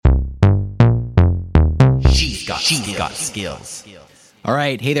got skills. All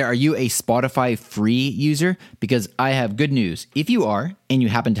right. Hey there. Are you a Spotify free user? Because I have good news. If you are, and you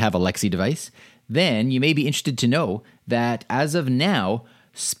happen to have a Lexi device, then you may be interested to know that as of now,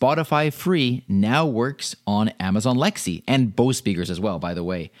 Spotify free now works on Amazon Lexi and Bose speakers as well, by the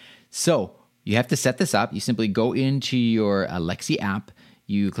way. So you have to set this up. You simply go into your Lexi app,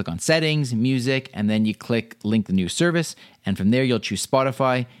 you click on settings, music, and then you click link the new service. And from there, you'll choose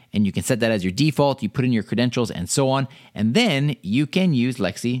Spotify, and you can set that as your default. You put in your credentials and so on. And then you can use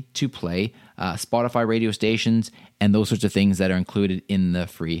Lexi to play Spotify radio stations and those sorts of things that are included in the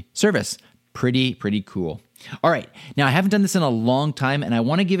free service. Pretty cool. All right. Now, I haven't done this in a long time, and I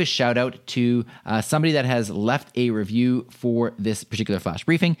want to give a shout out to somebody that has left a review for this particular flash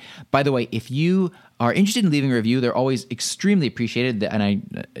briefing. By the way, if you are interested in leaving a review, they're always extremely appreciated, and I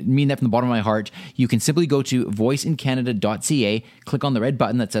mean that from the bottom of my heart. You can simply go to voiceincanada.ca, click on the red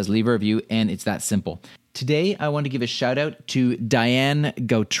button that says leave a review, and it's that simple. Today, I want to give a shout out to Diane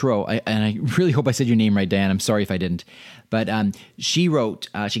Gautreau. And I really hope I said your name right, Diane. I'm sorry if I didn't. But she wrote,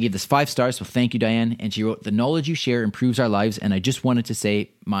 she gave this 5 stars, so thank you, Diane. And she wrote, the knowledge you share improves our lives, and I just wanted to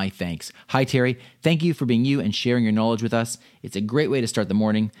say my thanks. Hi, Terry. Thank you for being you and sharing your knowledge with us. It's a great way to start the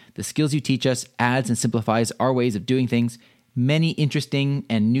morning. The skills you teach us adds and simplifies our ways of doing things. Many interesting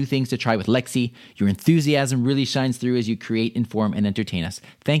and new things to try with Lexi. Your enthusiasm really shines through as you create, inform, and entertain us.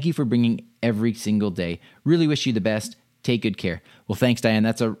 Thank you for bringing every single day. Really wish you the best. Take good care. Well, thanks, Diane.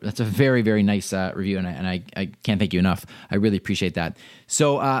 That's a very, very nice review, and I can't thank you enough. I really appreciate that.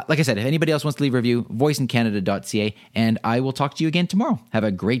 So, like I said, if anybody else wants to leave a review, voiceincanada.ca, and I will talk to you again tomorrow. Have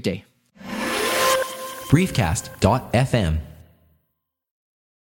a great day. Briefcast.fm